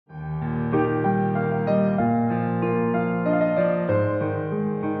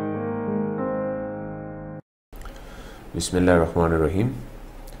Bismillahirrahmanirrahim.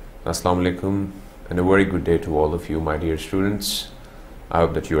 Assalamu alaikum and a very good day to all of you, my dear students. I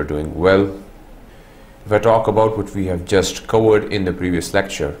hope that you are doing well. If I talk about what we have just covered in the previous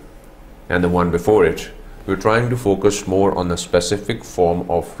lecture and the one before it, we're trying to focus more on a specific form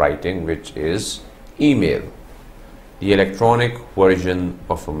of writing, which is email, the electronic version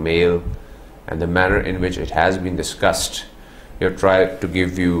of a mail, and the manner in which it has been discussed. We have tried to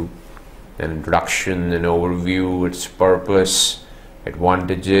give you an introduction, an overview, its purpose,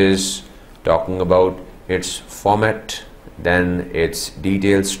 advantages, talking about its format, then its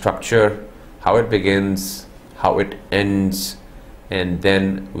detailed structure, how it begins, how it ends, and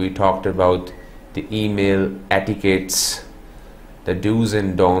then we talked about the email etiquettes, the do's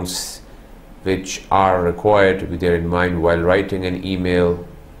and don'ts which are required to be there in mind while writing an email.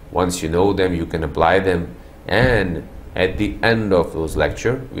 Once you know them, you can apply them, and at the end of those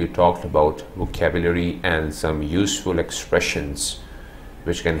lecture we talked about vocabulary and some useful expressions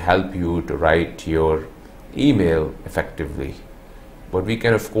which can help you to write your email effectively. But we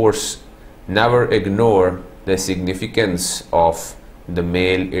can of course never ignore the significance of the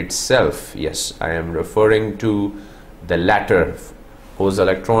mail itself. Yes, I am referring to the letter whose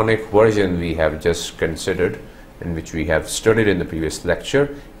electronic version we have just considered and which we have studied in the previous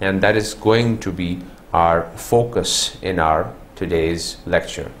lecture, and that is going to be our focus in our today's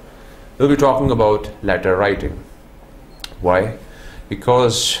lecture. We'll be talking about letter writing. Why?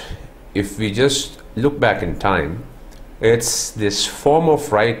 Because if we just look back in time, it's this form of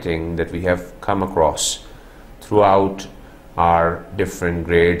writing that we have come across throughout our different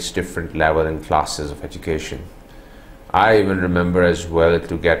grades, different level and classes of education. I even remember as well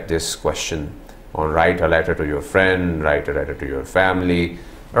to get this question on write a letter to your friend, write a letter to your family,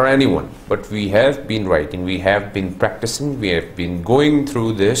 or anyone. But we have been writing, we have been practicing, we have been going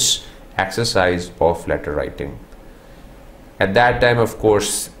through this exercise of letter writing. At that time, of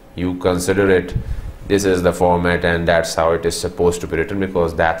course, you consider it, this is the format and that's how it is supposed to be written,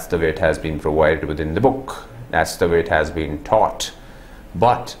 because that's the way it has been provided within the book, that's the way it has been taught.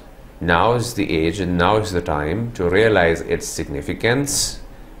 But now is the age and now is the time to realize its significance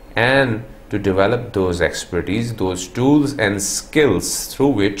and to develop those expertise, those tools and skills through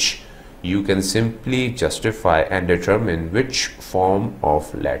which you can simply justify and determine which form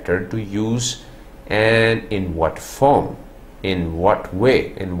of letter to use and in what form, in what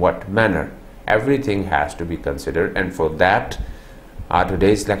way, in what manner. Everything has to be considered, and for that our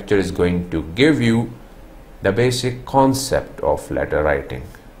today's lecture is going to give you the basic concept of letter writing.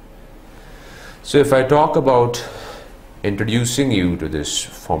 So if I talk about introducing you to this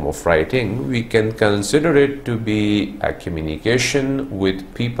form of writing, we can consider it to be a communication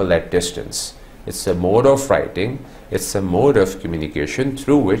with people at distance. It's a mode of writing, it's a mode of communication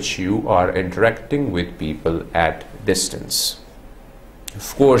through which you are interacting with people at distance.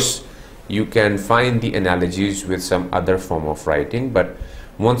 Of course, you can find the analogies with some other form of writing, but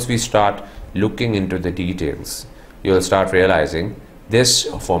once we start looking into the details, you'll start realizing this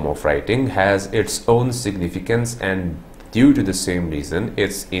form of writing has its own significance, and due to the same reason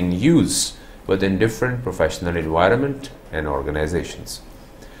it's in use within different professional environment and organizations.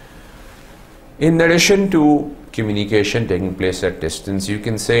 In addition to communication taking place at distance, you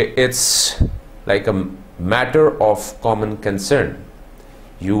can say it's like a matter of common concern.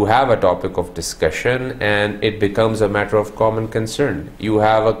 You have a topic of discussion and it becomes a matter of common concern. You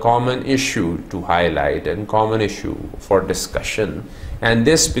have a common issue to highlight and common issue for discussion, and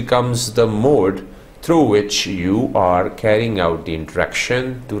this becomes the mode through which you are carrying out the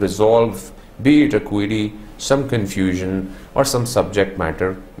interaction to resolve, be it a query, some confusion, or some subject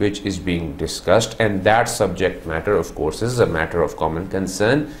matter which is being discussed, and that subject matter of course is a matter of common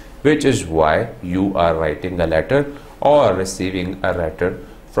concern, which is why you are writing a letter or receiving a letter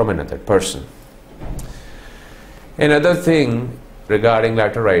from another person. Another thing regarding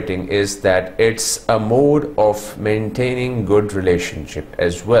letter writing is that it's a mode of maintaining good relationship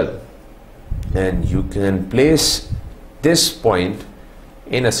as well. And you can place this point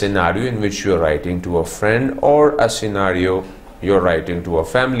in a scenario in which you're writing to a friend, or a scenario you're writing to a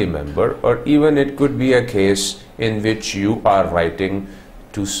family member, or even it could be a case in which you are writing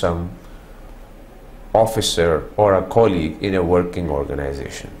to some officer or a colleague in a working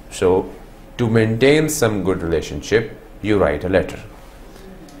organization. So to maintain some good relationship, you write a letter.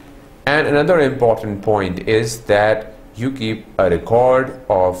 And another important point is that you keep a record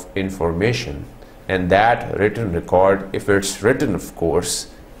of information, and that written record, if it's written of course,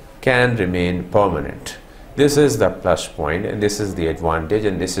 can remain permanent. This is the plus point and this is the advantage,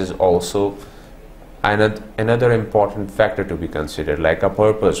 and this is also another important factor to be considered, like a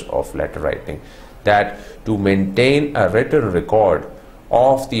purpose of letter writing, that to maintain a written record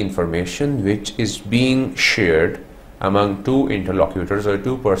of the information which is being shared among two interlocutors or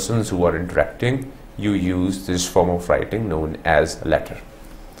two persons who are interacting, you use this form of writing known as a letter.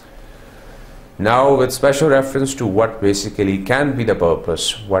 Now, with special reference to what basically can be the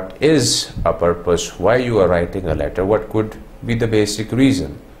purpose, what is a purpose, why you are writing a letter, what could be the basic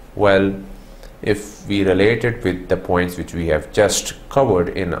reason? Well, if we relate it with the points which we have just covered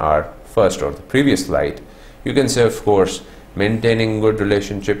in our first or the previous slide, you can say, of course, maintaining good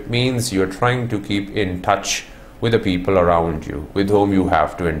relationship means you're trying to keep in touch with the people around you with whom you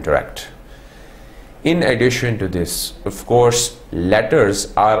have to interact. In addition to this, of course,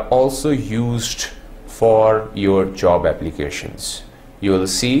 letters are also used for your job applications. You will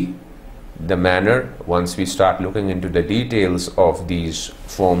see the manner once we start looking into the details of these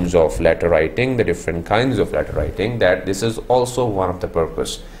forms of letter writing, the different kinds of letter writing, that this is also one of the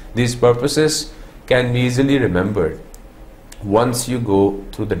purpose. These purposes can be easily remembered once you go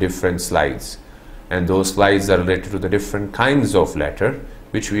through the different slides, and those slides are related to the different kinds of letter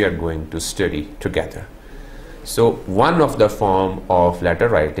which we are going to study together. So one of the form of letter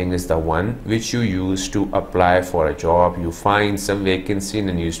writing is the one which you use to apply for a job. You find some vacancy in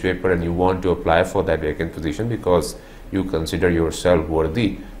a newspaper and you want to apply for that vacant position because you consider yourself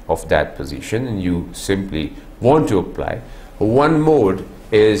worthy of that position and you simply want to apply. One mode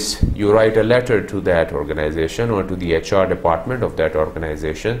is you write a letter to that organization or to the HR department of that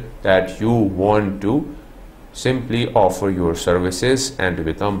organization that you want to simply offer your services and to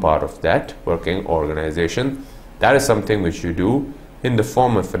become part of that working organization. That is something which you do in the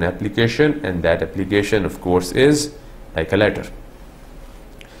form of an application, and that application of course is like a letter.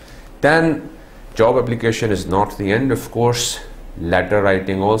 Then job application is not the end, of course. Letter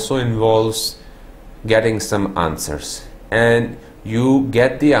writing also involves getting some answers, and you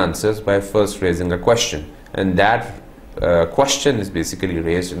get the answers by first raising a question, and that question is basically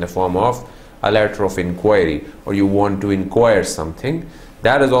raised in the form of a letter of inquiry, or you want to inquire something.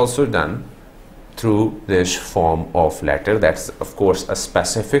 That is also done through this form of letter. That's of course a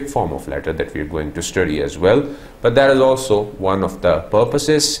specific form of letter that we are going to study as well, but that is also one of the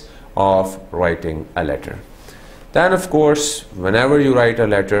purposes of writing a letter. Then of course, whenever you write a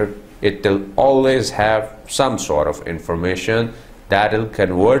letter, it will always have some sort of information that will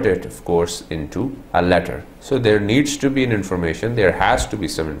convert it, of course, into a letter. So there needs to be an information, there has to be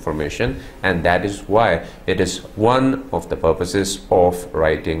some information, and that is why it is one of the purposes of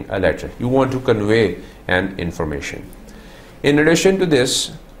writing a letter. You want to convey an information. In addition to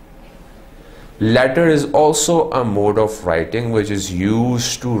this, letter is also a mode of writing which is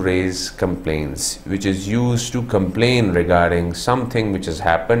used to raise complaints, which is used to complain regarding something which has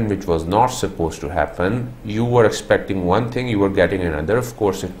happened which was not supposed to happen. You were expecting one thing, you were getting another. Of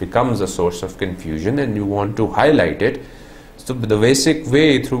course, it becomes a source of confusion and you want to highlight it. So the basic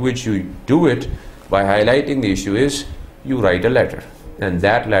way through which you do it by highlighting the issue is you write a letter. And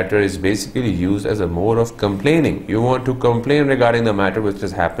that letter is basically used as a mode of complaining. You want to complain regarding the matter which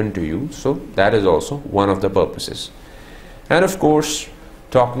has happened to you, so that is also one of the purposes. And of course,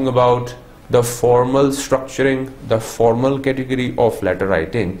 talking about the formal structuring, the formal category of letter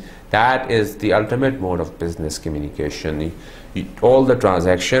writing, that is the ultimate mode of business communication. All the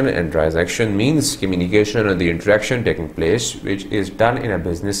transaction, and transaction means communication and the interaction taking place, which is done in a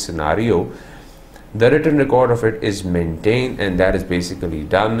business scenario. The written record of it is maintained, and that is basically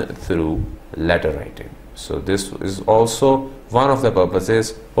done through letter writing. So this is also one of the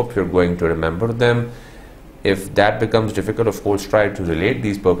purposes. Hope you're going to remember them. If that becomes difficult, of course, try to relate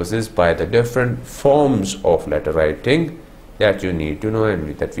these purposes by the different forms of letter writing that you need to know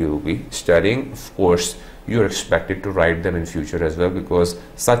and that we will be studying. Of course, you're expected to write them in future as well, because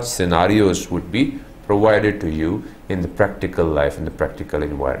such scenarios would be provided to you in the practical life, in the practical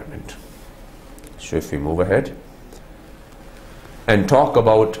environment. So if we move ahead and talk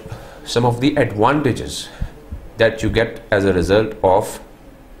about some of the advantages that you get as a result of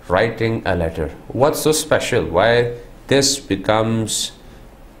writing a letter. What's so special? Why this becomes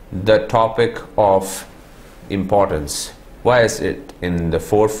the topic of importance? Why is it in the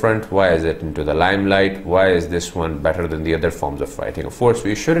forefront? Why is it into the limelight? Why is this one better than the other forms of writing? Of course,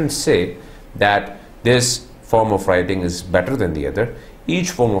 we shouldn't say that this form of writing is better than the other.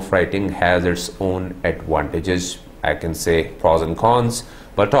 Each form of writing has its own advantages. I can say pros and cons,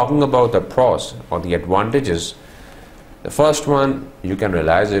 but talking about the pros or the advantages, the first one, you can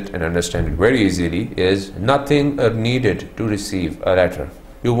realize it and understand it very easily, is nothing are needed to receive a letter.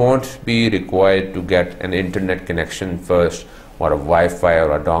 You won't be required to get an internet connection first, or a Wi-Fi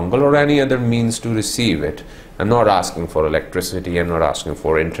or a dongle or any other means to receive it. I'm not asking for electricity, I'm not asking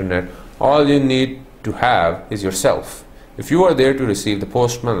for internet. All you need to have is yourself. If you are there to receive, the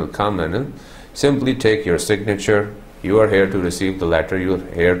postman will come and simply take your signature. You are here to receive the letter. You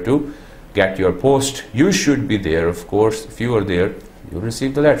are here to get your post. You should be there, of course. If you are there, you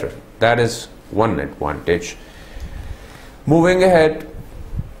receive the letter. That is one advantage. Moving ahead,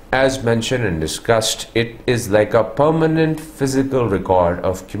 as mentioned and discussed, it is like a permanent physical record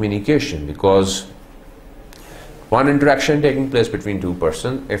of communication, because one interaction taking place between two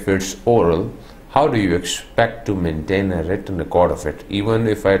persons, if it's oral, how do you expect to maintain a written record of it? Even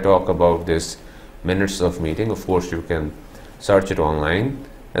if I talk about this minutes of meeting, of course you can search it online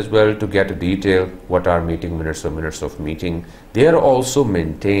as well to get a detail what are meeting minutes or minutes of meeting. They are also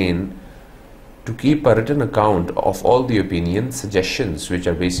maintained to keep a written account of all the opinions, suggestions which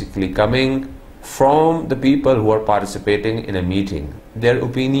are basically coming from the people who are participating in a meeting. Their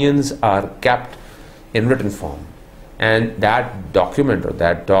opinions are kept in written form, and that document or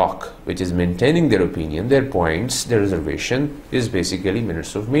that doc which is maintaining their opinion, their points, their reservation, is basically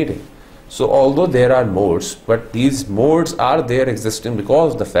minutes of meeting. So although there are modes, but these modes are there existing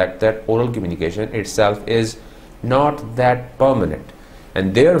because of the fact that oral communication itself is not that permanent,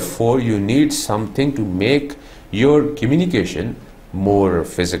 and therefore you need something to make your communication more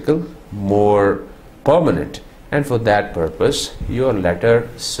physical, more permanent, and for that purpose your letter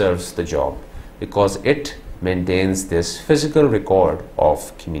serves the job, because it maintains this physical record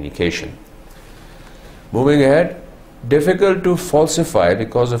of communication. Moving ahead, difficult to falsify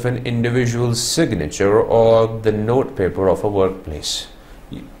because of an individual's signature or the note paper of a workplace.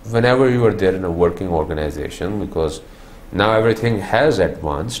 Whenever you are there in a working organization, because now everything has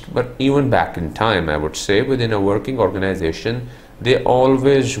advanced, but even back in time, I would say within a working organization, they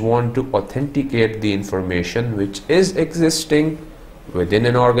always want to authenticate the information which is existing within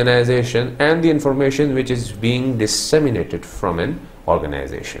an organization and the information which is being disseminated from an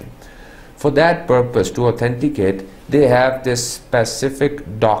organization. For that purpose, to authenticate, they have this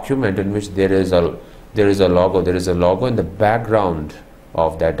specific document in which there is a logo. There is a logo in the background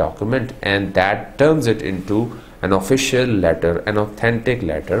of that document, and that turns it into an official letter, an authentic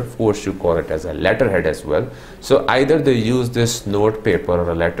letter. Of course you call it as a letterhead as well. So either they use this note paper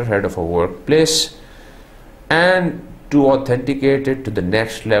or a letterhead of a workplace, and to authenticate it to the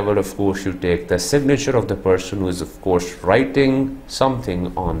next level, of course you take the signature of the person who is of course writing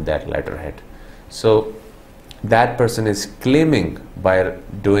something on that letterhead. So that person is claiming by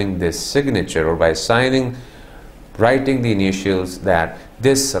doing this signature or by signing, writing the initials, that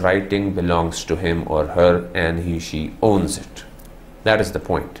this writing belongs to him or her and she owns it. That is the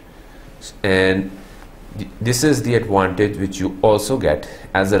point. And this is the advantage which you also get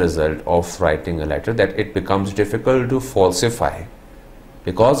as a result of writing a letter, that it becomes difficult to falsify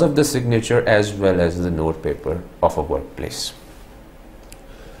because of the signature as well as the note paper of a workplace.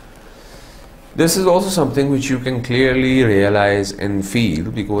 This is also something which you can clearly realize and feel,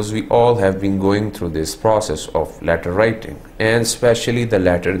 because we all have been going through this process of letter writing, and especially the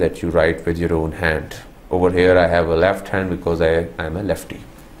letter that you write with your own hand. Over here I have a left hand because I am a lefty.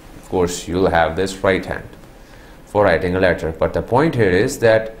 Of course you'll have this right hand for writing a letter, but the point here is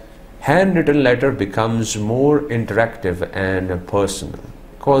that handwritten letter becomes more interactive and personal,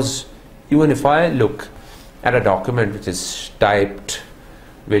 because even if I look at a document which is typed,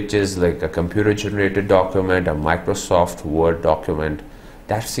 which is like a computer generated document, a Microsoft Word document,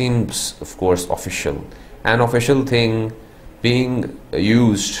 that seems of course official. An official thing being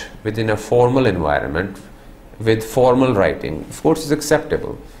used within a formal environment with formal writing, of course, is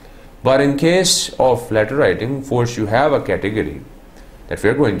acceptable. But in case of letter writing, of course you have a category that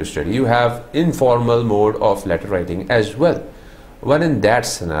we are going to study. You have informal mode of letter writing as well. Well, in that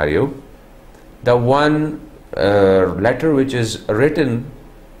scenario, the one letter which is written,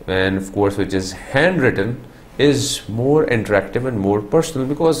 and of course which is handwritten, is more interactive and more personal,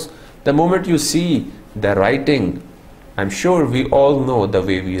 because the moment you see the writing, I'm sure we all know the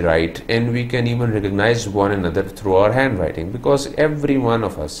way we write, and we can even recognize one another through our handwriting, because every one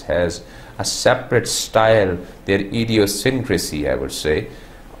of us has a separate style, their idiosyncrasy, I would say,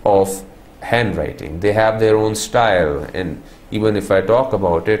 of handwriting. They have their own style, and even if I talk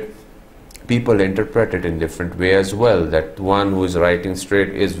about it, people interpret it in different way as well. That one who is writing straight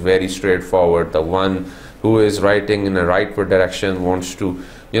is very straightforward. The one who is writing in a rightward direction wants to,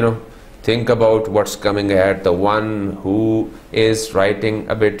 think about what's coming ahead. The one who is writing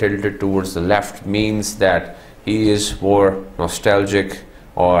a bit tilted towards the left means that he is more nostalgic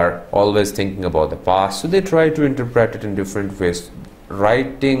or always thinking about the past. So they try to interpret it in different ways.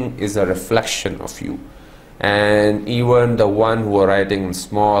 Writing is a reflection of you, and even the one who are writing in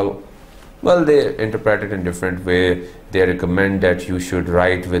small Well, they interpret it in different way. They recommend that you should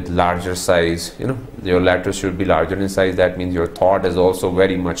write with larger size. Your letters should be larger in size. That means your thought is also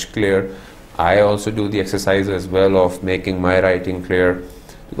very much clear. I also do the exercise as well of making my writing clear,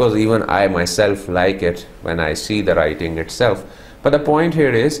 because even I myself like it when I see the writing itself. But the point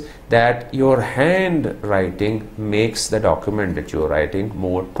here is that your handwriting makes the document that you're writing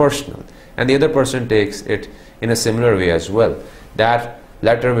more personal, and the other person takes it in a similar way as well. That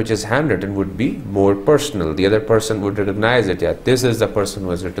letter which is handwritten would be more personal. The other person would recognize it. Yeah, this is the person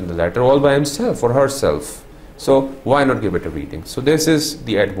who has written the letter all by himself or herself. So why not give it a reading? So this is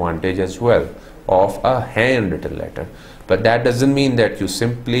the advantage as well of a handwritten letter. But that doesn't mean that you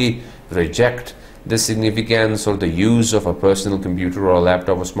simply reject the significance or the use of a personal computer or a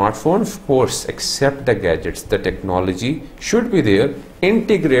laptop or smartphone. Of course, accept the gadgets, the technology should be there,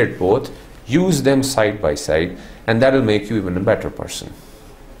 integrate both, use them side by side, and that will make you even a better person.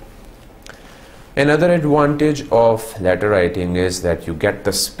 Another advantage of letter writing is that you get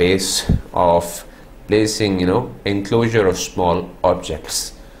the space of placing, enclosure of small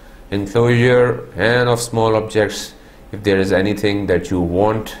objects. Enclosure and of small objects, if there is anything that you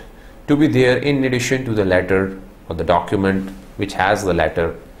want to be there in addition to the letter or the document which has the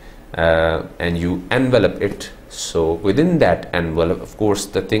letter, and you envelope it. So within that envelope, of course,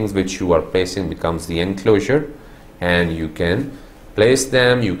 the things which you are placing becomes the enclosure, and you can place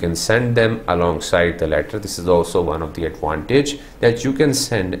them, you can send them alongside the letter. This is also one of the advantage, that you can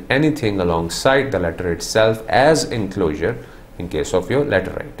send anything alongside the letter itself as enclosure in case of your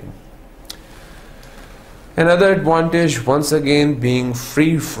letter writing. Another advantage, once again, being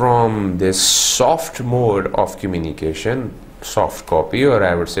free from this soft mode of communication, soft copy, or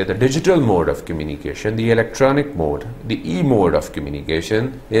I would say the digital mode of communication, the electronic mode, the e-mode of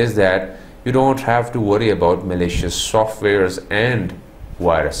communication, is that you don't have to worry about malicious softwares and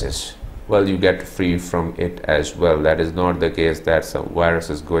viruses. Well, you get free from it as well. That is not the case that some virus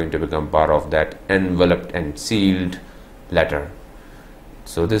is going to become part of that enveloped and sealed letter.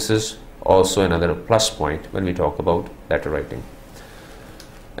 So this is also another plus point when we talk about letter writing.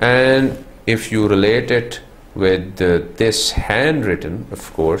 And if you relate it with this handwritten,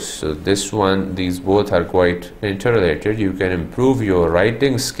 of course, so this one, these both are quite interrelated. You can improve your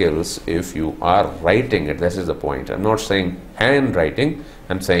writing skills if you are writing it. This is the point. I'm not saying handwriting,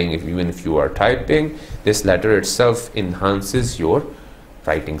 I'm saying even if you are typing, this letter itself enhances your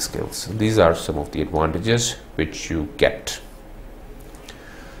writing skills. These are some of the advantages which you get.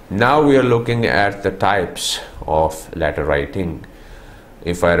 Now we are looking at the types of letter writing.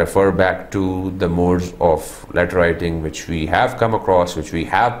 If I refer back to the modes of letter writing which we have come across, which we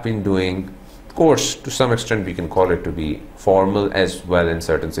have been doing, of course, to some extent we can call it to be formal as well in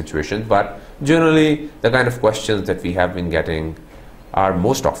certain situations, but generally the kind of questions that we have been getting are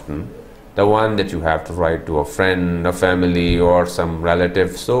most often the one that you have to write to a friend, a family, or some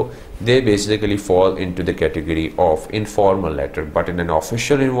relative. So they basically fall into the category of informal letter, but in an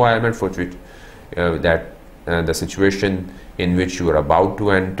official environment for which the situation in which you are about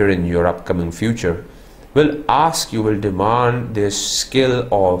to enter in your upcoming future will demand this skill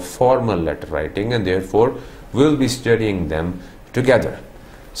of formal letter writing, and therefore we'll be studying them together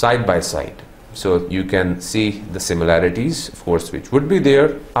side by side. So you can see the similarities, of course, which would be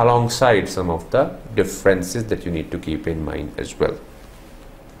there alongside some of the differences that you need to keep in mind as well.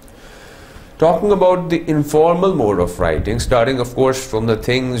 Talking about the informal mode of writing, starting of course from the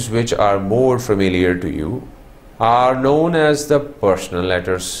things which are more familiar to you, are known as the personal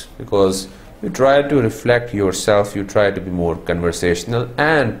letters, because you try to reflect yourself, you try to be more conversational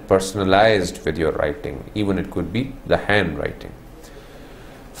and personalized with your writing. Even it could be the handwriting.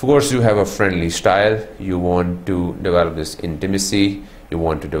 Of course, you have a friendly style, you want to develop this intimacy, you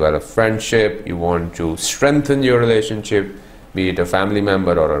want to develop friendship, you want to strengthen your relationship, be it a family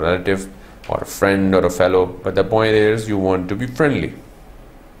member or a relative or a friend or a fellow, but the point is you want to be friendly.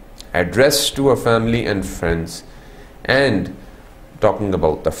 Addressed to a family and friends. And talking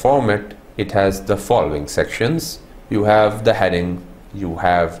about the format, it has the following sections. You have the heading, you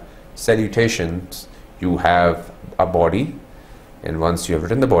have salutations, you have a body, and once you have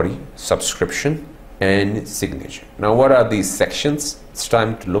written the body, subscription and signature. Now what are these sections? It's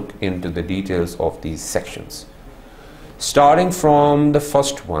time to look into the details of these sections. Starting from the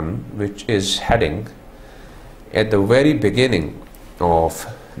first one, which is heading, at the very beginning of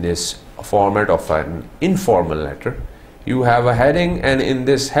this format of an informal letter, you have a heading, and in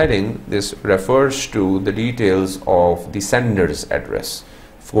this heading, this refers to the details of the sender's address.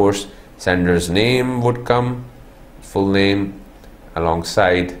 Of course, sender's name would come, full name,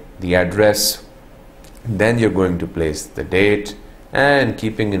 alongside the address. Then you're going to place the date, and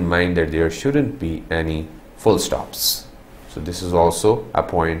keeping in mind that there shouldn't be any full stops. So this is also a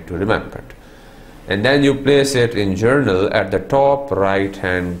point to remember. And then you place it in journal at the top right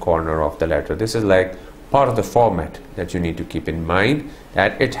hand corner of the letter. This is like part of the format that you need to keep in mind,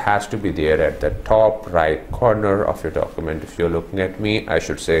 that it has to be there at the top right corner of your document. If you're looking at me, I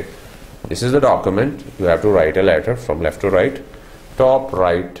should say this is the document. You have to write a letter from left to right, top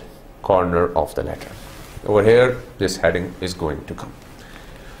right corner of the letter. Over here this heading is going to come.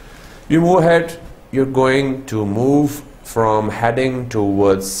 You move ahead, you're going to move from heading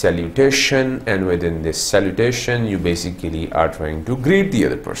towards salutation, and within this salutation you basically are trying to greet the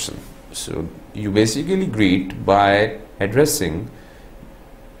other person. So you basically greet by addressing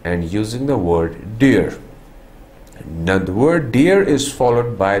and using the word dear. Now the word dear is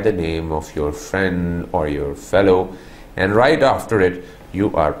followed by the name of your friend or your fellow, and right after it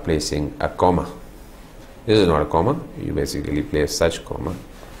you are placing a comma. This is not a comma, you basically place such comma.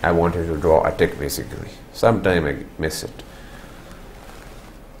 I wanted to draw a tick basically. Sometime I miss it.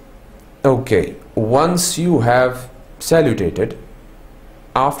 Okay, once you have salutated,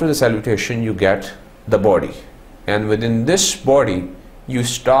 after the salutation you get the body, and within this body you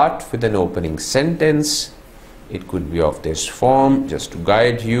start with an opening sentence. It could be of this form, just to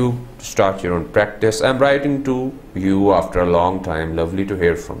guide you to start your own practice. I'm writing to you after a long time, lovely to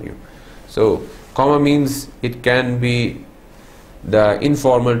hear from you. So comma means it can be, the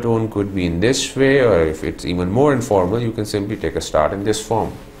informal tone could be in this way, or if it's even more informal you can simply take a start in this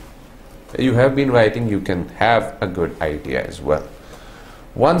form. You have been writing, you can have a good idea as well.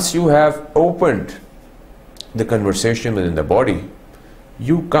 Once you have opened the conversation within the body,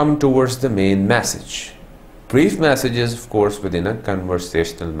 you come towards the main message. Brief messages, of course, within a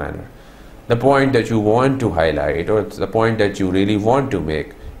conversational manner. The point that you want to highlight, or the point that you really want to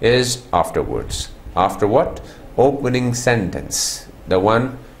make, is afterwards. After what? Opening sentence, the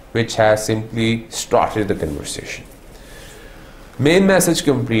one which has simply started the conversation. Main message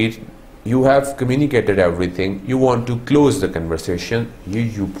complete, you have communicated everything, you want to close the conversation,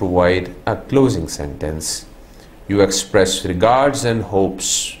 you provide a closing sentence. You express regards and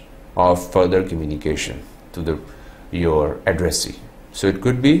hopes of further communication to your addressee. So it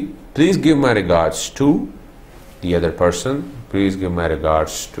could be, please give my regards to the other person, please give my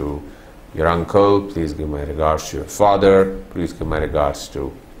regards to your uncle, please give my regards to your father, please give my regards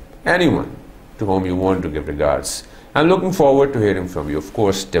to anyone to whom you want to give regards. I'm looking forward to hearing from you. Of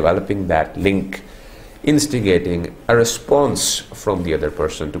course, developing that link, instigating a response from the other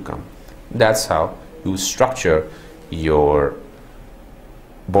person to come. That's how you structure your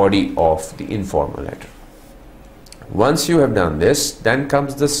body of the informal letter. Once you have done this, then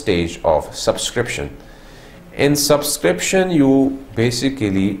comes the stage of subscription. In subscription, you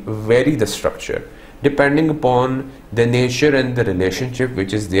basically vary the structure depending upon the nature and the relationship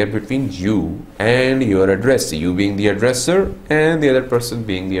which is there between you and your addressee, you being the addresser and the other person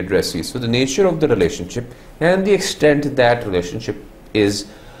being the addressee. So the nature of the relationship and the extent that relationship is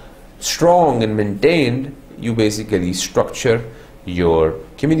strong and maintained, you basically structure your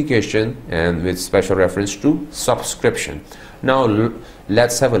communication, and with special reference to subscription. Now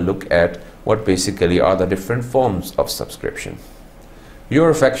let's have a look at what basically are the different forms of subscription.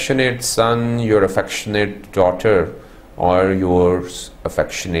 Your affectionate son, your affectionate daughter, or yours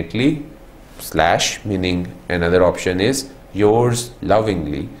affectionately / meaning another option is yours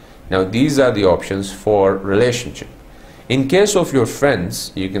lovingly. Now these are the options for relationship. In case of your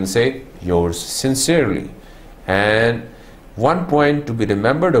friends, you can say yours sincerely. And one point to be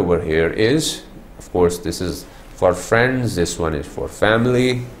remembered over here is, of course, this is for friends, this one is for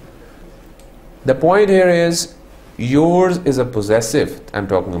family. The point here is yours is a possessive. I'm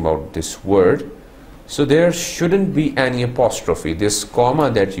talking about this word, so there shouldn't be any apostrophe. This comma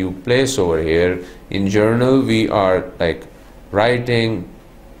that you place over here in journal, we are like writing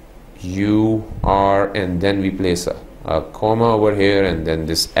you are, and then we place a comma over here, and then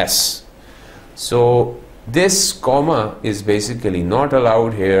this S. So this comma is basically not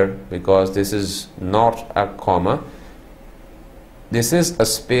allowed here because this is not a comma. This is a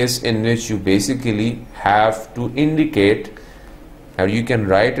space in which you basically have to indicate, or you can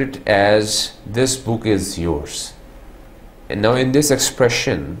write it as this book is yours. And now in this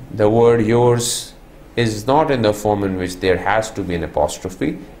expression, the word yours is not in the form in which there has to be an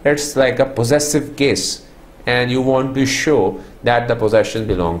apostrophe. It's like a possessive case, and you want to show that the possession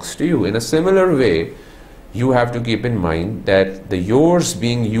belongs to you. In a similar way, you have to keep in mind that the yours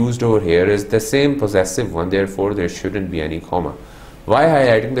being used over here is the same possessive one, therefore there shouldn't be any comma. Why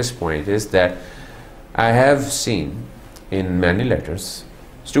highlighting this point is that I have seen in many letters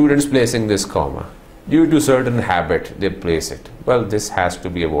students placing this comma, due to certain habit they place it. Well, this has to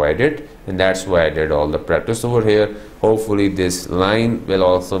be avoided, and that's why I did all the practice over here. Hopefully this line will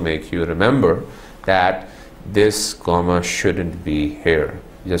also make you remember that this comma shouldn't be here.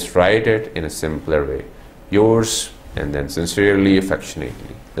 Just write it in a simpler way. Yours, and then sincerely,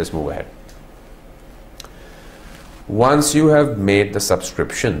 affectionately. Let's move ahead. Once you have made the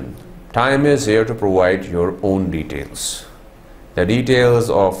subscription, time is here to provide your own details, the details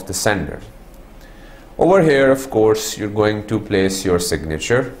of the sender. Over here, of course, you're going to place your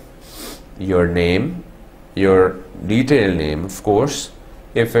signature, your name, your detailed name, of course.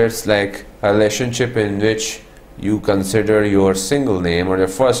 If it's like a relationship in which you consider your single name or your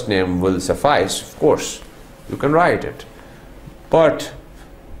first name will suffice, of course, you can write it. But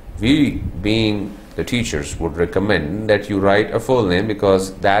we, being the teachers, would recommend that you write a full name,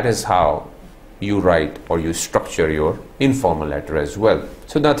 because that is how you write or you structure your informal letter as well.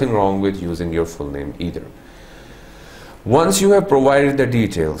 So nothing wrong with using your full name either. Once you have provided the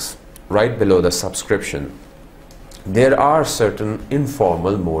details right below the subscription, there are certain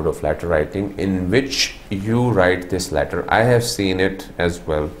informal mode of letter writing in which you write this letter. I have seen it as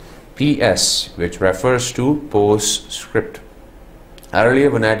well. PS, which refers to postscript.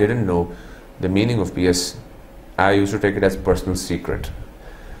 Earlier, when I didn't know the meaning of PS, I used to take it as personal secret.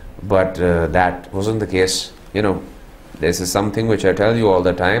 But that wasn't the case. You know, this is something which I tell you all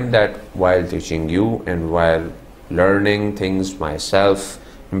the time, that while teaching you and while learning things myself,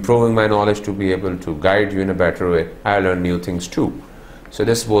 improving my knowledge to be able to guide you in a better way, I learn new things too. So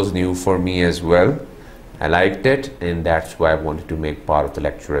this was new for me as well. I liked it, and that's why I wanted to make part of the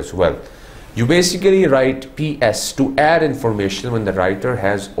lecture as well. You basically write PS to add information when the writer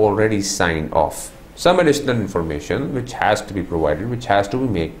has already signed off. Some additional information which has to be provided, which has to be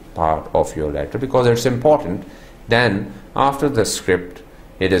made part of your letter because it's important. Then after the script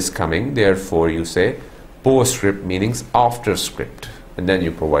it is coming, therefore you say postscript, meaning after script, and then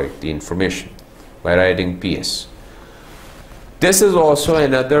you provide the information by writing PS. This is also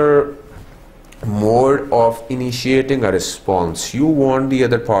another mode of initiating a response. You want the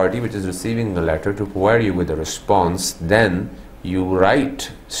other party which is receiving the letter to provide you with a response, then you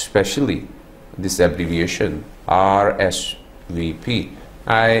write specially this abbreviation RSVP.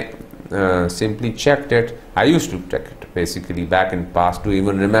 I simply checked it. I used to check it basically back in past to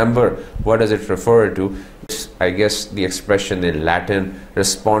even remember what does it refer to. It's, I guess, the expression in Latin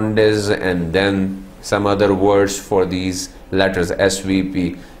respondes and then some other words for these letters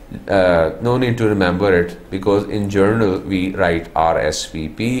SVP. No need to remember it, because in journal we write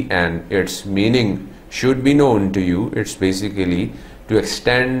RSVP and its meaning should be known to you. It's basically to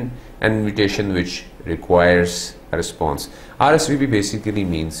extend an invitation which requires a response. RSVP basically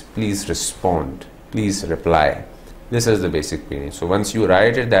means please respond, please reply. This is the basic meaning. So once you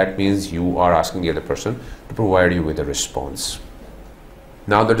write it, that means you are asking the other person to provide you with a response.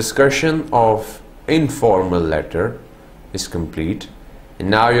 Now the discussion of informal letter is complete, and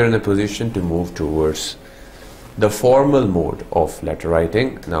now you're in a position to move towards the formal mode of letter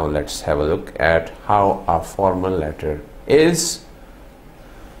writing. Now let's have a look at how a formal letter is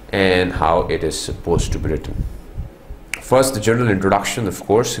and how it is supposed to be written. First, the general introduction. Of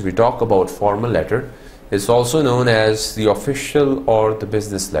course, if we talk about formal letter, it's also known as the official or the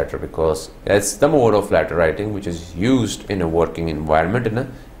business letter, because it's the mode of letter writing which is used in a working environment, in a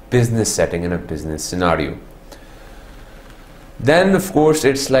business setting, in a business scenario. Then of course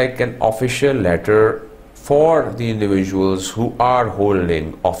it's like an official letter for the individuals who are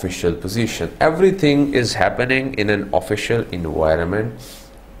holding official position. Everything is happening in an official environment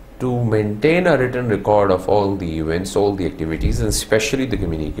to maintain a written record of all the events, all the activities, and especially the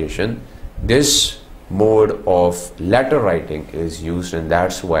communication. This mode of letter writing is used, and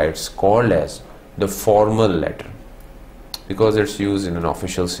that's why it's called as the formal letter, because it's used in an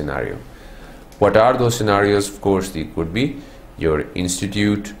official scenario. What are those scenarios? Of course, they could be your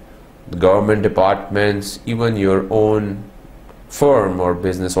institute, government departments, even your own firm or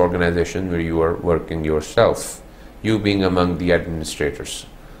business organization where you are working yourself, you being among the administrators.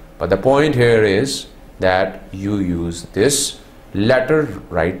 But the point here is that you use this letter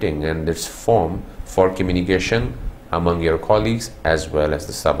writing and this form for communication among your colleagues as well as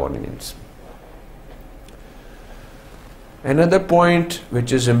the subordinates. Another point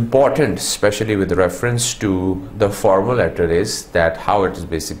which is important, especially with reference to the formal letter, is that how it is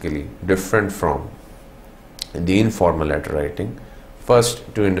basically different from the informal letter writing.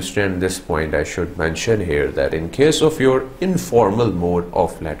 First, to understand this point, I should mention here that in case of your informal mode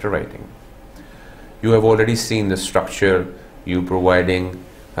of letter writing, you have already seen the structure, you providing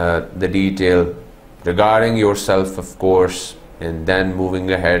the detail regarding yourself, of course, and then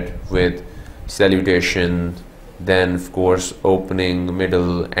moving ahead with salutation, then of course opening,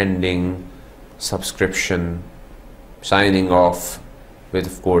 middle, ending, subscription, signing off with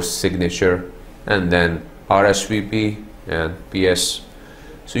of course signature, and then RSVP and PS.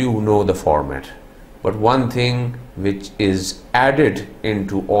 So you know the format. But one thing which is added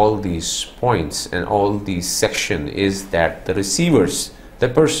into all these points and all these sections is that the receivers, the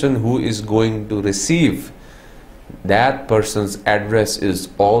person who is going to receive, that person's address is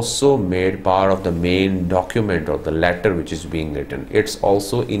also made part of the main document or the letter which is being written. It's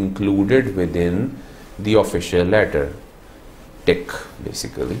also included within the official letter, tick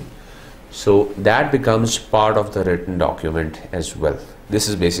basically. So that becomes part of the written document as well. This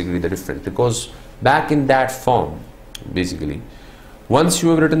is basically the difference, because back in that form, basically, once you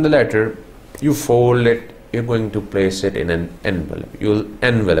have written the letter, you fold it, you're going to place it in an envelope. You'll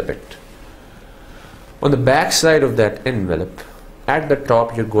envelope it. On the back side of that envelope, at the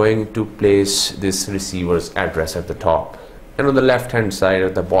top, you're going to place this receiver's address at the top. And on the left hand side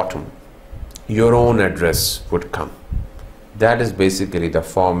at the bottom, your own address would come. That is basically the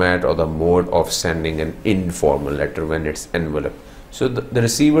format or the mode of sending an informal letter when it's enveloped. So the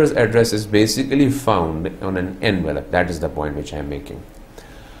receiver's address is basically found on an envelope. That is the point which I am making.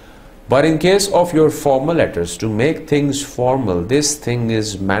 But in case of your formal letters, to make things formal, this thing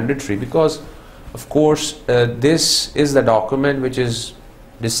is mandatory, because of course this is the document which is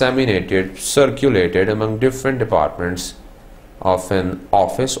disseminated, circulated among different departments of an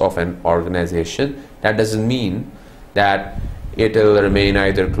office, of an organization. That doesn't mean that it will remain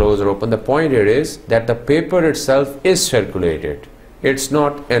either closed or open. The point here is that the paper itself is circulated. It's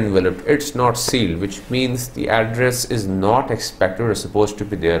not enveloped, it's not sealed, which means the address is not expected or supposed to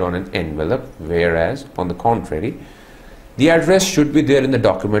be there on an envelope, whereas on the contrary, the address should be there in the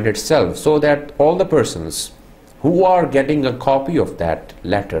document itself, so that all the persons who are getting a copy of that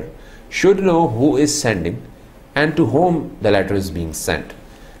letter should know who is sending and to whom the letter is being sent.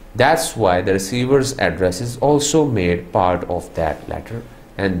 That's why the receiver's address is also made part of that letter,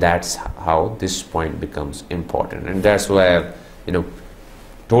 and that's how this point becomes important. And that's why I've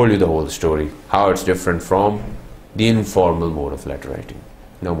told you the whole story, how it's different from the informal mode of letter writing.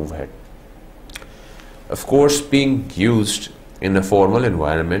 Now move ahead. Of course, being used in a formal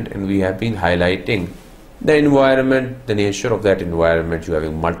environment, and we have been highlighting the environment, the nature of that environment. You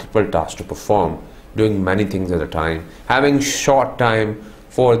having multiple tasks to perform, doing many things at a time, having short time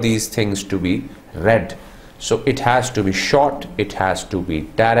for these things to be read. So it has to be short, it has to be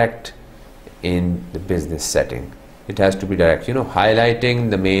direct in the business setting. It has to be direct, highlighting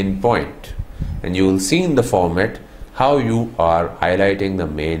the main point. And you will see in the format how you are highlighting the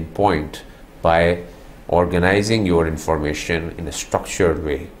main point by organizing your information in a structured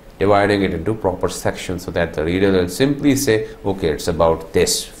way, dividing it into proper sections so that the reader will simply say, okay, it's about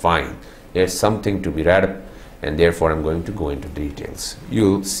this, fine. There's something to be read, and therefore I'm going to go into details.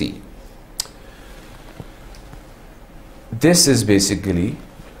 You'll see. This is basically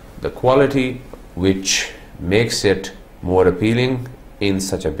the quality which makes it more appealing in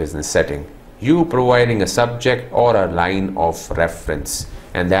such a business setting. You providing a subject or a line of reference,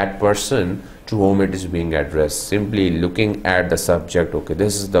 and that person to whom it is being addressed simply looking at the subject, okay,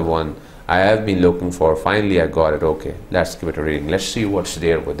 this is the one I have been looking for, finally I got it, okay, let's give it a reading, let's see what's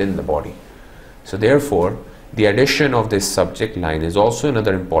there within the body. So therefore, the addition of this subject line is also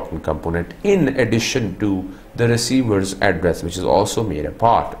another important component, in addition to the receiver's address, which is also made a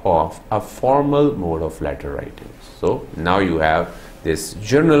part of a formal mode of letter writing. So now you have this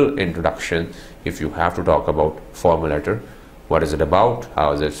general introduction. If you have to talk about formal letter, what is it about,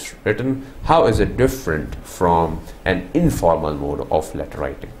 how is it written, how is it different from an informal mode of letter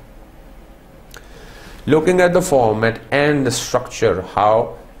writing. Looking at the format and the structure,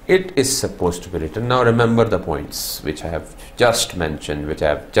 how it is supposed to be written. Now remember the points which I have just mentioned, which I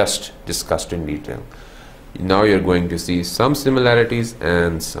have just discussed in detail. Now you're going to see some similarities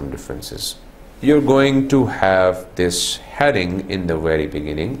and some differences. You're going to have this heading in the very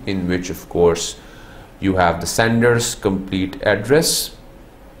beginning, in which of course you have the sender's complete address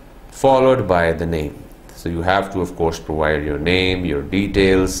followed by the name. So you have to of course provide your name, your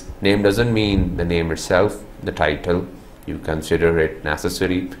details. Name doesn't mean the name itself, the title. You consider it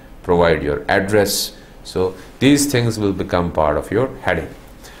necessary. Provide your address. So these things will become part of your heading.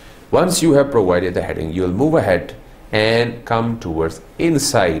 Once you have provided the heading, you'll move ahead and come towards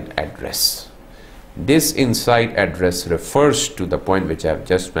inside address. This inside address refers to the point which I have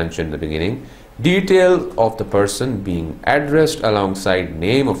just mentioned in the beginning. Detail of the person being addressed alongside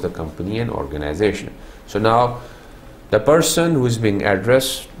name of the company and organization. So now the person who is being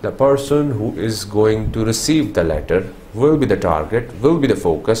addressed, the person who is going to receive the letter will be the target, will be the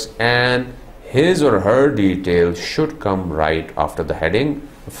focus, and his or her details should come right after the heading,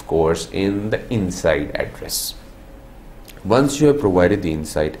 of course, in the inside address. Once you have provided the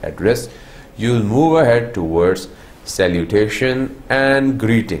inside address, you'll move ahead towards salutation and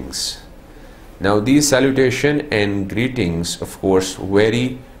greetings. Now these salutation and greetings, of course,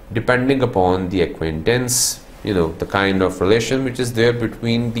 vary depending upon the acquaintance, the kind of relation which is there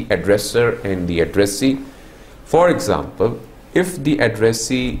between the addresser and the addressee. For example, if the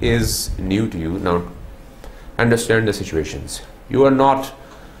addressee is new to you, now understand the situations. You are not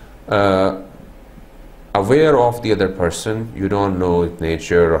aware of the other person, you don't know his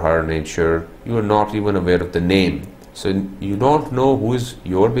nature or her nature, you are not even aware of the name, so you don't know who is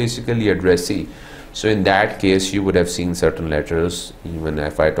your basically addressee. So in that case, you would have seen certain letters, even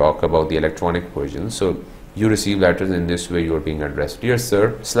if I talk about the electronic version. So you receive letters in this way, you are being addressed, dear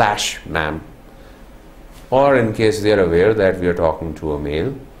sir / ma'am. Or in case they are aware that we are talking to a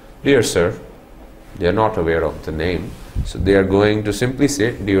male, dear sir. They are not aware of the name, so they are going to simply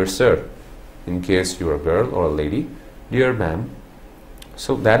say dear sir. In case you are a girl or a lady, dear ma'am.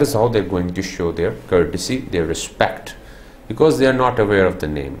 So that is how they're going to show their courtesy, their respect, because they are not aware of the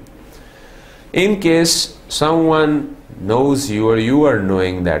name. In case someone knows you or you are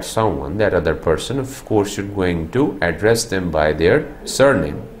knowing that someone, that other person, of course you're going to address them by their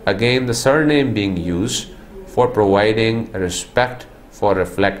surname. Again, the surname being used for providing respect, for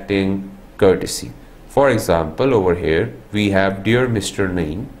reflecting courtesy. For example, over here we have dear Mr.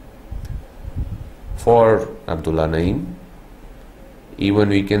 Naeem. For Abdullah Naeem, even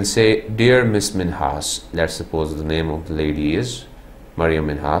we can say dear Miss Minhas. Let's suppose the name of the lady is Maryam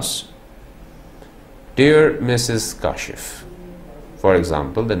Minhas. Dear Mrs. Kashif. For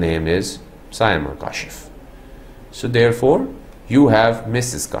example, the name is Saima Kashif. So therefore, you have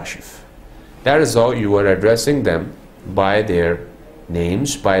Mrs. Kashif. That is how you are addressing them by their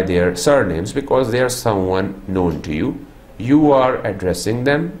names, by their surnames, because they are someone known to you. You are addressing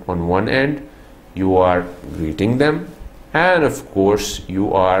them on one end, you are greeting them, and of course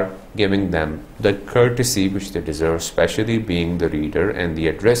you are giving them the courtesy which they deserve, especially being the reader and the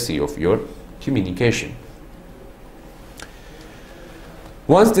addressee of your communication.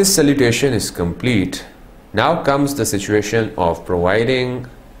 Once this salutation is complete, now comes the situation of providing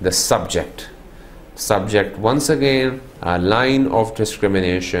the subject. Subject, once again, a line of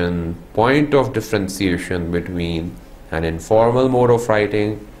discrimination, point of differentiation between an informal mode of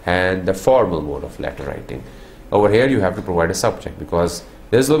writing and the formal mode of letter writing. Over here you have to provide a subject, because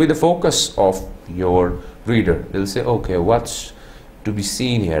this will be the focus of your reader. They'll say, okay, what's to be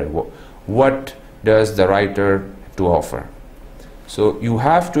seen here? What does the writer have to offer? So you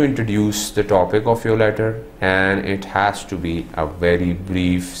have to introduce the topic of your letter, and it has to be a very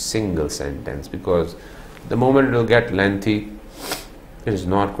brief single sentence, because the moment it will get lengthy, it is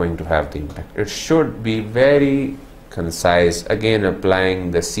not going to have the impact. It should be very concise, again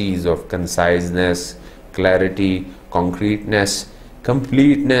applying the C's of conciseness, clarity, concreteness,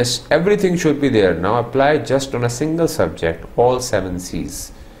 completeness. Everything should be there. Now apply just on a single subject. All 7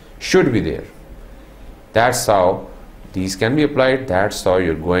 C's should be there. That's how these can be applied. That's how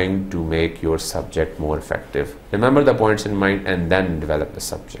you're going to make your subject more effective. Remember the points in mind and then develop the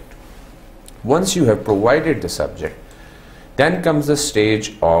subject. Once you have provided the subject, then comes the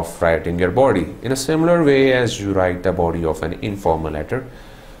stage of writing your body. In a similar way as you write the body of an informal letter,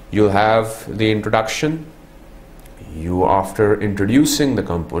 you'll have the introduction. You, after introducing the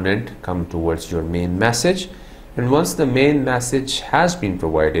component, come towards your main message, and once the main message has been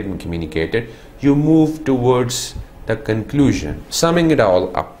provided and communicated, you move towards the conclusion. Summing it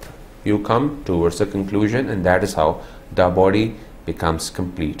all up, you come towards the conclusion, and that is how the body becomes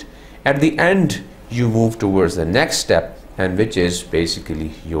complete. At the end, you move towards the next step, and which is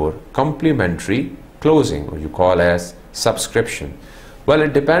basically your complementary closing, or you call as subscription. Well,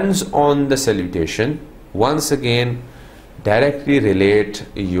 it depends on the salutation. Once again, directly relate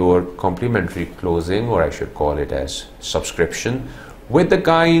your complementary closing, or I should call it as subscription, with the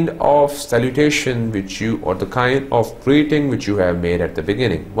kind of salutation which you, or the kind of greeting which you have made at the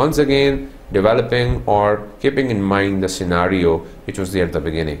beginning. Once again, developing or keeping in mind the scenario which was there at the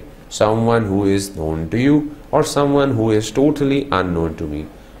beginning. Someone who is known to you or someone who is totally unknown to me.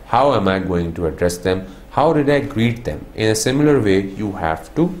 How am I going to address them? How did I greet them? In a similar way, you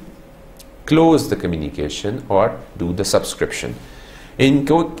have to close the communication or do the subscription. In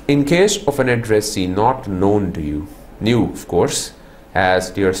case of an addressee not known to you, new of course, as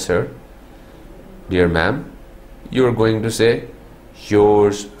dear sir, dear ma'am, you are going to say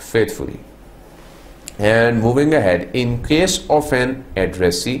yours faithfully. And moving ahead, in case of an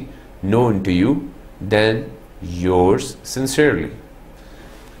addressee known to you, then yours sincerely.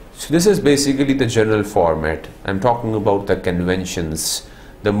 So this is basically the general format. I'm talking about the conventions,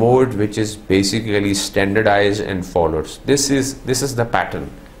 the mode which is basically standardized and followed. This is the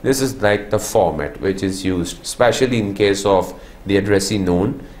pattern. This is like the format which is used, especially in case of the addressee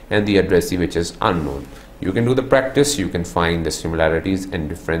known and the addressee which is unknown. You can do the practice, you can find the similarities and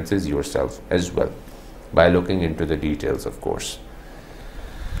differences yourself as well by looking into the details, of course.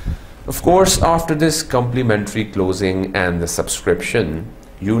 Of course, after this complimentary closing and the subscription,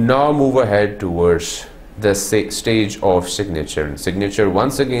 you now move ahead towards the stage of signature. And signature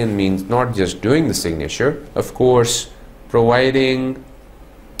once again means not just doing the signature, of course, providing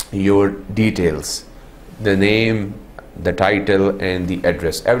your details, the name, the title and the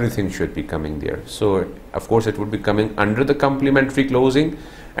address. Everything should be coming there. So of course it would be coming under the complimentary closing,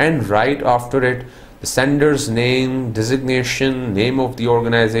 and right after it the sender's name, designation, name of the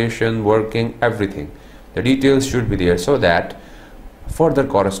organization, working, everything. The details should be there so that further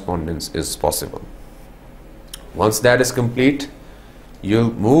correspondence is possible. Once that is complete,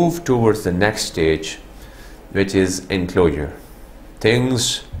 you'll move towards the next stage, which is enclosure.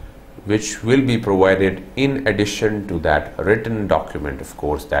 Things which will be provided in addition to that written document, of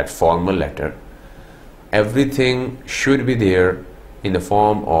course, that formal letter. Everything should be there in the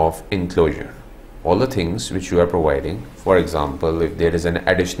form of enclosure. All the things which you are providing, for example, if there is an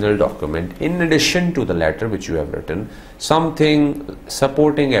additional document in addition to the letter which you have written, something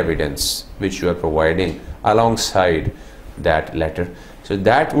supporting evidence which you are providing alongside that letter, so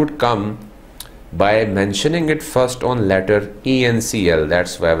that would come by mentioning it first on letter ENCL.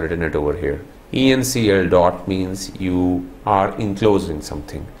 That's why I've written it over here. ENCL dot means you are enclosing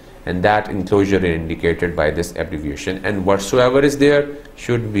something, and that enclosure is indicated by this abbreviation, and whatsoever is there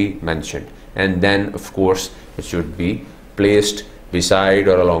should be mentioned, and then of course it should be placed beside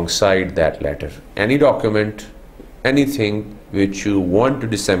or alongside that letter. Any document, anything which you want to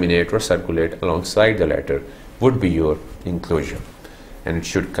disseminate or circulate alongside the letter would be your enclosure, and it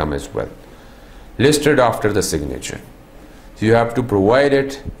should come as well, listed after the signature. So you have to provide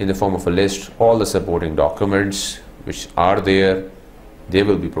it in the form of a list. All the supporting documents which are there, they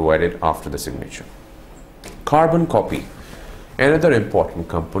will be provided after the signature. Carbon copy, another important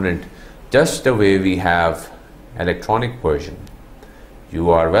component. Just the way we have electronic version, you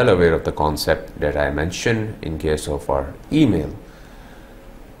are well aware of the concept that I mentioned in case of our email.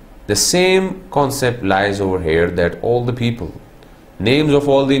 The same concept lies over here, that all the people, names of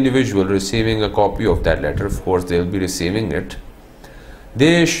all the individuals receiving a copy of that letter, of course they will be receiving it,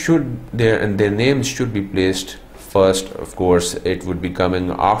 their names should be placed first. Of course it would be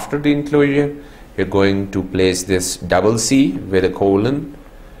coming after the enclosure. You're going to place this double C with a colon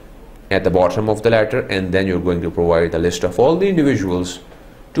at the bottom of the letter, and then you're going to provide a list of all the individuals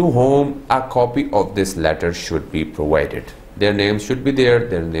to whom a copy of this letter should be provided. Their names should be there,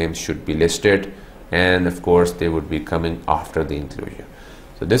 their names should be listed, and of course they would be coming after the enclosure.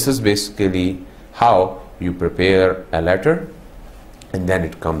 So this is basically how you prepare a letter, and then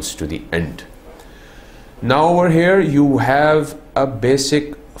it comes to the end. Now over here you have a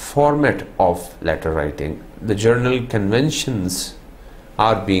basic format of letter writing. The journal conventions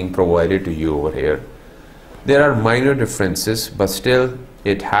are being provided to you over here. There are minor differences, but still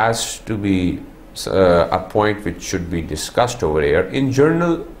it has to be a point which should be discussed over here. In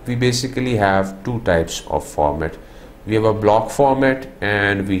journal we basically have two types of format. We have a block format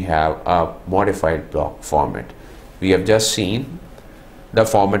and we have a modified block format. We have just seen the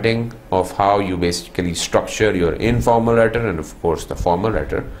formatting of how you basically structure your informal letter and of course the formal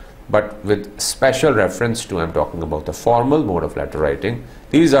letter, but with special reference to, I'm talking about the formal mode of letter writing.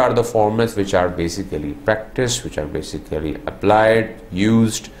 These are the formats which are basically practiced, which are basically applied,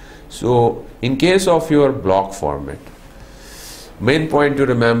 used. So in case of your block format, main point to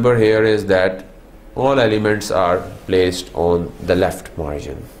remember here is that all elements are placed on the left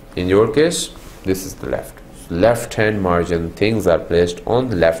margin. In your case, this is the left hand margin. Things are placed on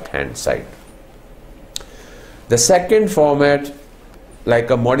the left hand side. The second format,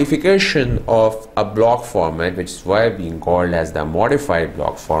 like a modification of a block format, which is why being called as the modified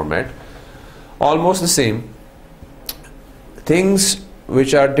block format, almost the same. Things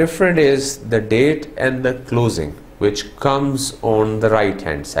which are different is the date and the closing, which comes on the right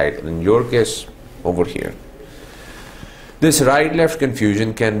hand side, in your case over here. This right left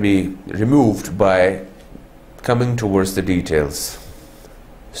confusion can be removed by coming towards the details.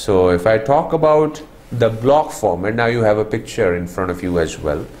 So if I talk about the block format, now you have a picture in front of you as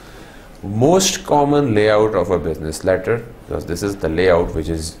well. Most common layout of a business letter, because this is the layout which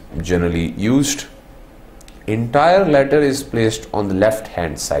is generally used. Entire letter is placed on the left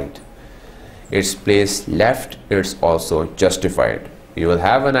hand side. It's placed left, it's also justified. You will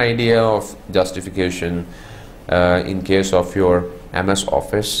have an idea of justification in case of your MS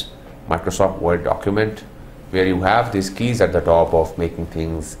Office, Microsoft Word document, where you have these keys at the top of making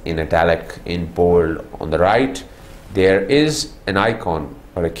things in italic, in bold. On the right, there is an icon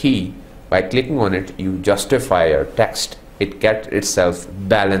or a key. By clicking on it, you justify your text. It gets itself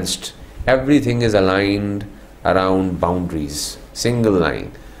balanced. Everything is aligned around boundaries, single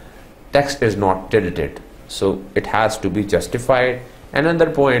line. Text is not tilted, so it has to be justified. Another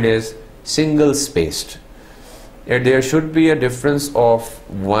point is single spaced. There should be a difference of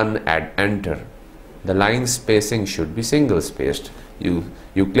one at enter. The line spacing should be single spaced. You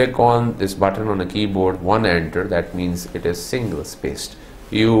click on this button on a keyboard, one enter, that means it is single spaced.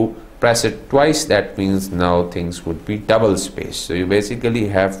 You press it twice, that means now things would be double spaced. So you basically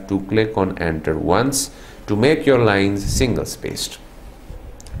have to click on enter once to make your lines single spaced.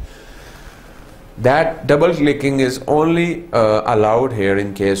 That double clicking is only allowed here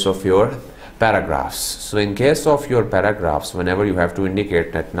in case of your paragraphs. So in case of your paragraphs, whenever you have to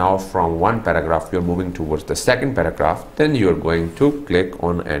indicate that now from one paragraph you're moving towards the second paragraph, then you're going to click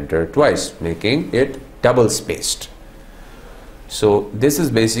on enter twice, making it double spaced. So this is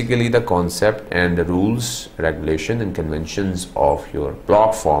basically the concept and the rules, regulation and conventions of your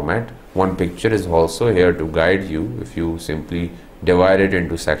block format. One picture is also here to guide you. If you simply divide it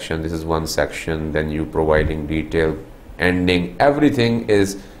into sections, this is one section, then you providing detail, ending, everything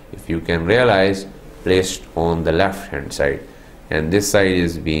is, if you can realize, placed on the left hand side, and this side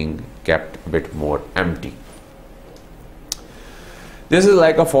is being kept a bit more empty. This is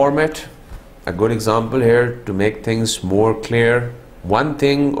like a format, a good example here to make things more clear. One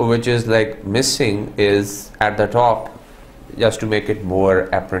thing which is like missing is at the top, just to make it more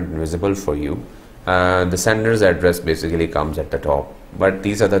apparent and visible for you. The sender's address basically comes at the top, but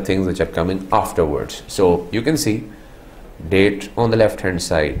these are the things which are coming afterwards. So you can see date on the left hand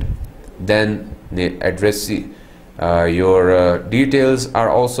side, then the address, your details are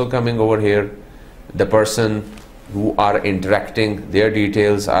also coming over here. The person who are interacting, their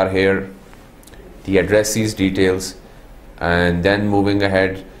details are here, the addressee's details, and then moving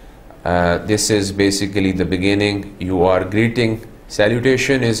ahead, this is basically the beginning. You are greeting,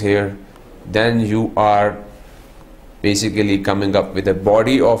 salutation is here, then you are basically coming up with the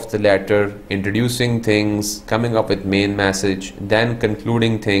body of the letter, introducing things, coming up with main message, then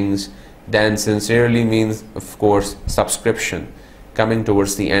concluding things, then sincerely means of course subscription, coming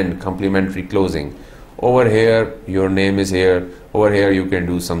towards the end, complimentary closing. Over here your name is here, over here you can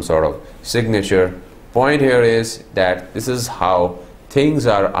do some sort of signature. Point here is that this is how things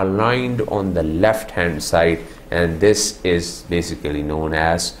are aligned on the left hand side, and this is basically known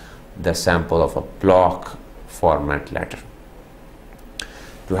as the sample of a block format letter.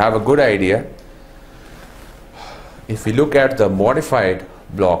 To have a good idea, if we look at the modified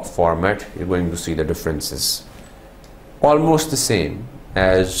block format, you're going to see the differences. Almost the same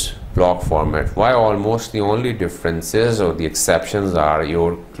as block format. Why almost? The only differences or the exceptions are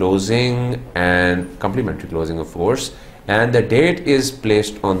your closing and complementary closing, of course, and the date is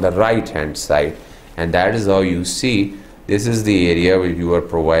placed on the right hand side, and that is how you see this is the area where you are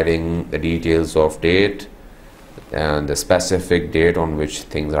providing the details of date and the specific date on which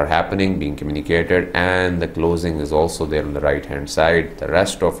things are happening, being communicated, and the closing is also there on the right hand side. The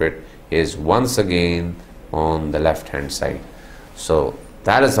rest of it is once again on the left hand side. So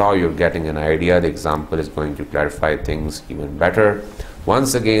that is how you're getting an idea. The example is going to clarify things even better.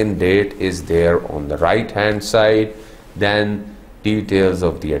 Once again, date is there on the right hand side, then details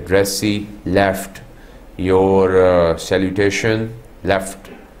of the addressee left, your salutation left,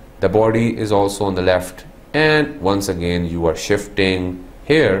 the body is also on the left, and once again you are shifting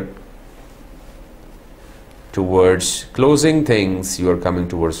here towards closing things, you are coming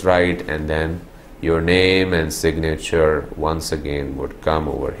towards right, and then your name and signature once again would come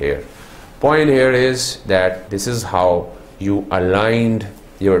over here. Point here is that this is how you aligned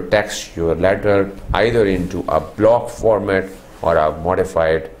your text, your letter, either into a block format or a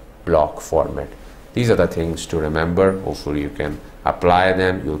modified block format. These are the things to remember. Hopefully you can apply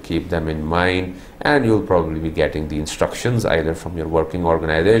them, you'll keep them in mind, and you'll probably be getting the instructions either from your working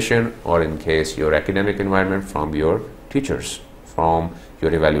organization or, in case your academic environment, from your teachers, from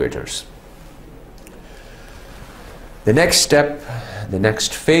your evaluators. The next step, the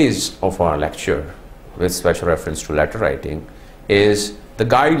next phase of our lecture with special reference to letter writing is the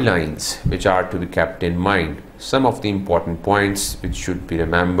guidelines which are to be kept in mind. Some of the important points which should be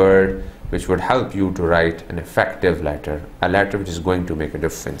remembered, which would help you to write an effective letter, a letter which is going to make a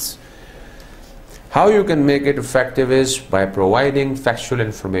difference. How you can make it effective is by providing factual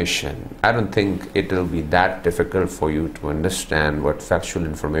information. I don't think it will be that difficult for you to understand what factual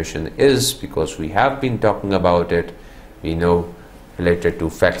information is, because we have been talking about it. We know related to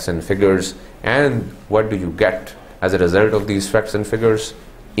facts and figures. And what do you get as a result of these facts and figures?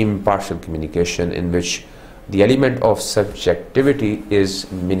 Impartial communication, in which the element of subjectivity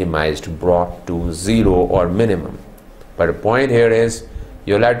is minimized, brought to zero or minimum. But the point here is,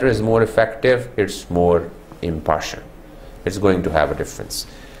 your letter is more effective, it's more impartial. It's going to have a difference.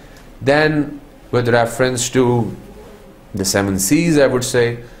 Then, with reference to the 7 C's, I would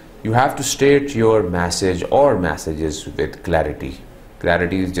say, you have to state your message or messages with clarity.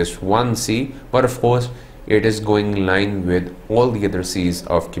 Clarity is just one C, but of course, it is going in line with all the other C's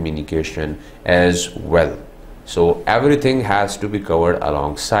of communication as well. So, everything has to be covered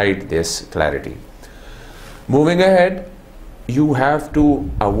alongside this clarity. Moving ahead, you have to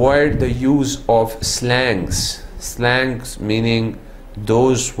avoid the use of slangs. Slangs meaning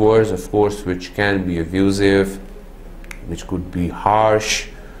those words, of course, which can be abusive, which could be harsh,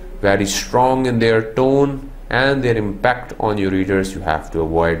 very strong in their tone and their impact on your readers. You have to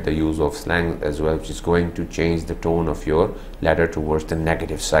avoid the use of slang as well, which is going to change the tone of your letter towards the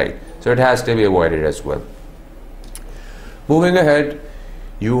negative side. So it has to be avoided as well. Moving ahead,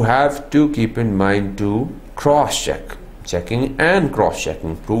 you have to keep in mind to cross-check. Checking and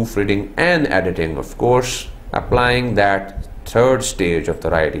cross-checking, proofreading and editing, of course, applying that third stage of the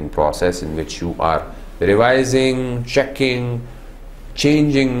writing process, in which you are revising, checking,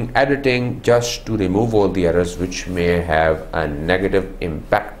 changing, editing, just to remove all the errors which may have a negative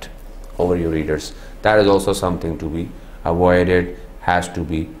impact over your readers. That is also something to be avoided, has to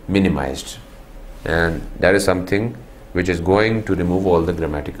be minimized, and that is something which is going to remove all the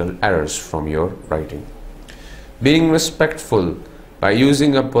grammatical errors from your writing. Being respectful by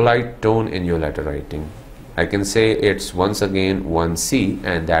using a polite tone in your letter writing. I can say it's once again one C,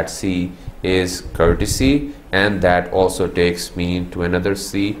 and that C is courtesy, and that also takes me to another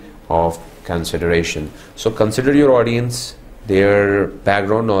C of consideration. So consider your audience, their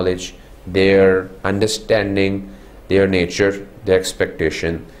background knowledge, their understanding, their nature, their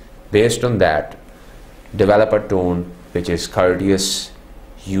expectation. Based on that, develop a tone which is courteous,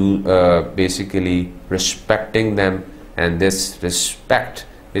 you basically respecting them, and this respect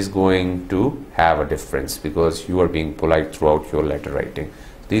is going to have a difference because you are being polite throughout your letter writing.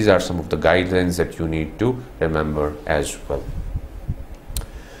 These are some of the guidelines that you need to remember as well.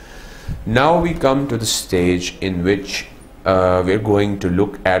 Now we come to the stage in which we're going to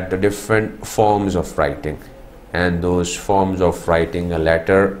look at the different forms of writing, and those forms of writing a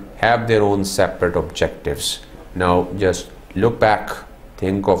letter have their own separate objectives. Now just look back,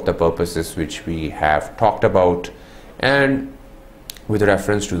 think of the purposes which we have talked about, and with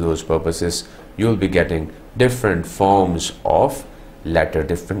reference to those purposes, you'll be getting different forms of letter,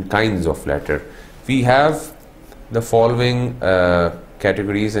 different kinds of letter. We have the following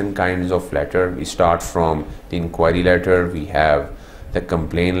categories and kinds of letter. We start from the inquiry letter. We have the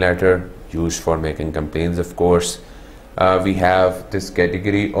complaint letter, used for making complaints, of course. We have this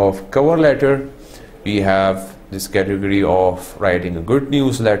category of cover letter. We have this category of writing a good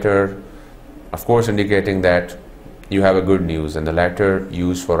news letter, of course indicating that you have a good news, and the letter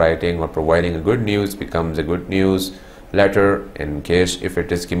used for writing or providing a good news becomes a good news letter. In case if it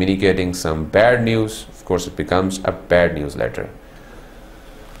is communicating some bad news, of course it becomes a bad news letter.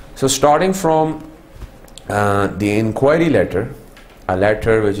 So starting from the inquiry letter, a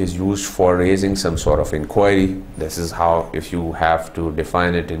letter which is used for raising some sort of inquiry. This is how, if you have to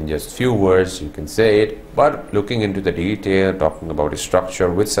define it in just few words, you can say it, but looking into the detail, talking about a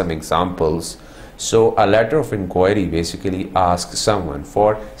structure with some examples. So a letter of inquiry basically asks someone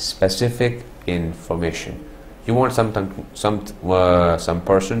for specific information. You want some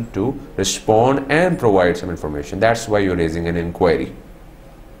person to respond and provide some information. That's why you're raising an inquiry.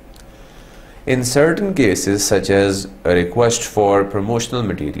 In certain cases, such as a request for promotional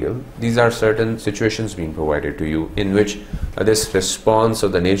material, these are certain situations being provided to you in which this response or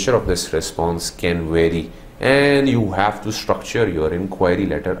the nature of this response can vary, and you have to structure your inquiry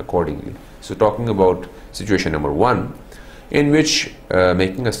letter accordingly. So talking about situation number 1, in which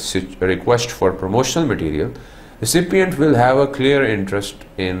making a request for promotional material, recipient will have a clear interest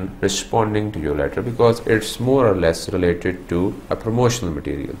in responding to your letter because it's more or less related to a promotional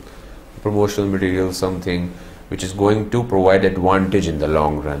material. Promotional material, something which is going to provide advantage in the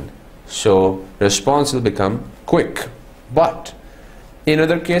long run. So response will become quick. But in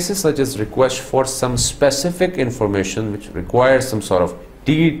other cases, such as request for some specific information which requires some sort of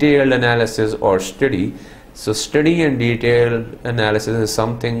detailed analysis or study, So study and detailed analysis is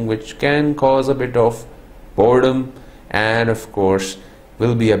something which can cause a bit of boredom, and of course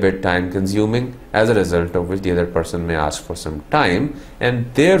will be a bit time consuming, as a result of which the other person may ask for some time,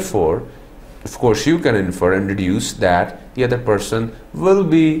 and therefore of course you can infer and deduce that the other person will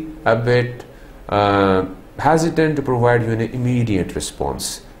be a bit hesitant to provide you an immediate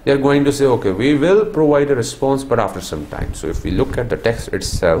response. They are going to say, okay, we will provide a response, but after some time. So if we look at the text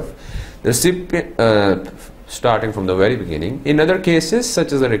itself, the recipient, starting from the very beginning, in other cases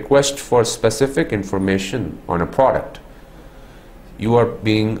such as a request for specific information on a product, you are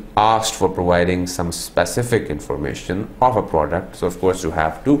being asked for providing some specific information of a product, so of course you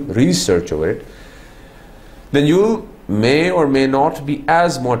have to research over it. Then you may or may not be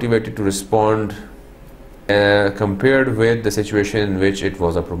as motivated to respond compared with the situation in which it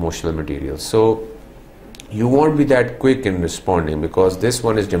was a promotional material. So you won't be that quick in responding because this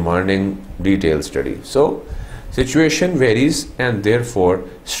one is demanding detailed study. So situation varies, and therefore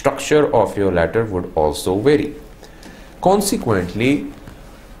structure of your letter would also vary. Consequently,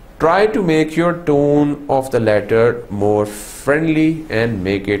 try to make your tone of the letter more friendly and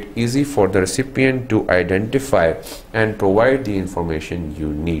make it easy for the recipient to identify and provide the information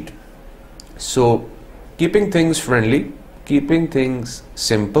you need. So keeping things friendly, keeping things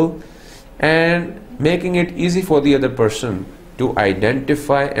simple, and making it easy for the other person to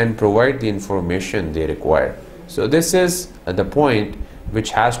identify and provide the information they require. So this is the point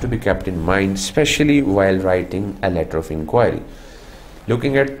which has to be kept in mind, especially while writing a letter of inquiry.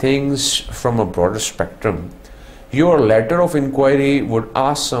 Looking at things from a broader spectrum, your letter of inquiry would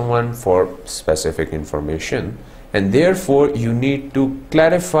ask someone for specific information, and therefore you need to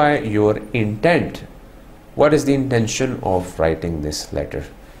clarify your intent. What is the intention of writing this letter?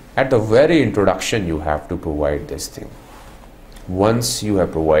 At the very introduction, you have to provide this thing. Once you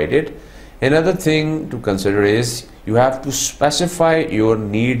have provided, another thing to consider is you have to specify your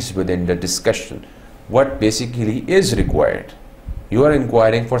needs within the discussion. What basically is required? You are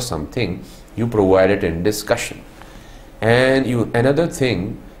inquiring for something, you provide it in discussion. And another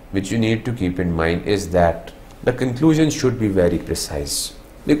thing which you need to keep in mind is that the conclusion should be very precise,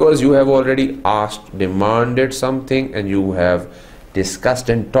 because you have already asked, demanded something, and you have discussed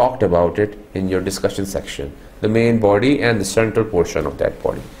and talked about it in your discussion section, the main body and the central portion of that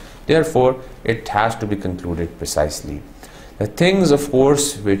body. Therefore, it has to be concluded precisely. The things, of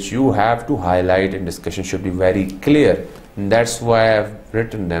course, which you have to highlight in discussion should be very clear, and that's why I've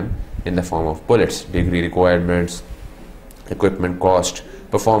written them in the form of bullets: degree requirements, equipment cost,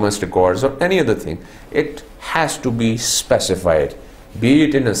 performance records, or any other thing. It has to be specified, be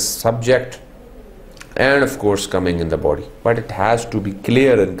it in a subject and of course coming in the body, but it has to be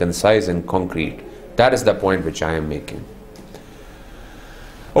clear and concise and concrete. That is the point which I am making.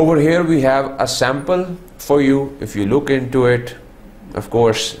 Over here we have a sample for you. If you look into it, of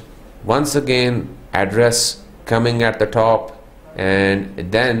course, once again, address coming at the top,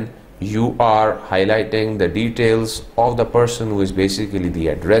 and then you are highlighting the details of the person who is basically the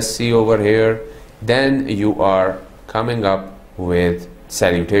addressee over here. Then you are coming up with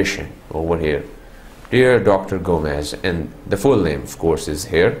salutation over here: Dear Dr. Gomez, and the full name of course is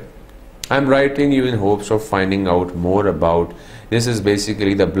here. I'm writing you in hopes of finding out more about, this is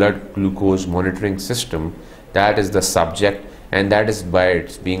basically the blood glucose monitoring system. That is the subject, and that is why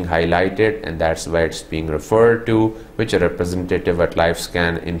it's being highlighted, and that's why it's being referred to, which a representative at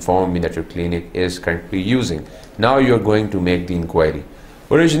LifeScan informed me that your clinic is currently using. Now you're going to make the inquiry.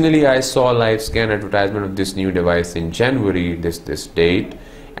 Originally I saw LifeScan advertisement of this new device in January this date,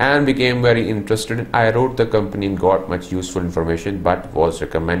 and became very interested. I wrote the company and got much useful information, but was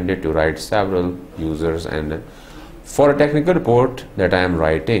recommended to write several users. And for a technical report that I am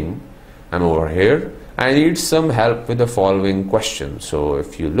writing, I'm over here, I need some help with the following question. So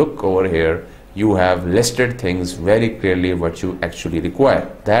if you look over here, you have listed things very clearly what you actually require.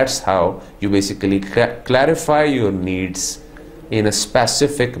 That's how you basically clarify your needs in a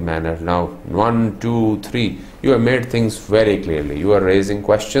specific manner. Now 1, 2, 3, you have made things very clearly. You are raising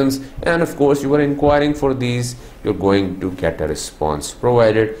questions, and of course you are inquiring for these. You're going to get a response,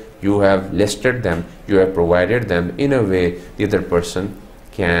 provided you have listed them, you have provided them in a way the other person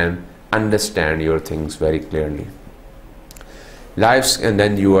can understand your things very clearly. And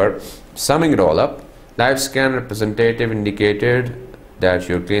then you are summing it all up. LifeScan representative indicated that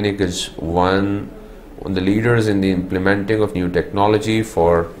your clinic is one of the leaders in the implementing of new technology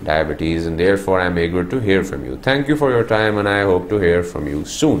for diabetes, and therefore I am eager to hear from you. Thank you for your time, and I hope to hear from you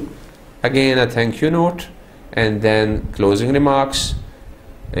soon. Again, a thank you note, and then closing remarks.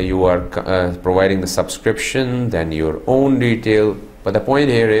 You are providing the subscription, then your own detail. But the point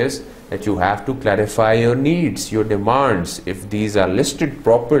here is that you have to clarify your needs, your demands. If these are listed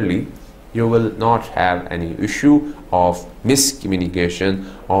properly, you will not have any issue of miscommunication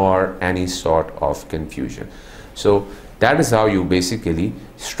or any sort of confusion. So that is how you basically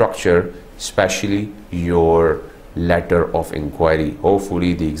structure especially your letter of inquiry.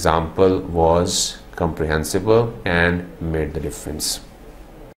 Hopefully the example was comprehensible and made the difference.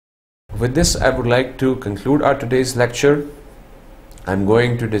 With this, I would like to conclude our today's lecture. I'm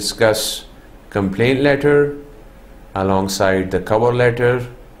going to discuss complaint letter alongside the cover letter,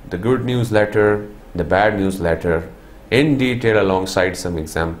 the good news letter, the bad news letter in detail alongside some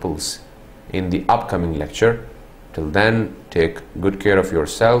examples in the upcoming lecture. Till then, take good care of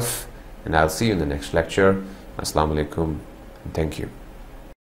yourself, and I'll see you in the next lecture. Assalamu alaikum and thank you.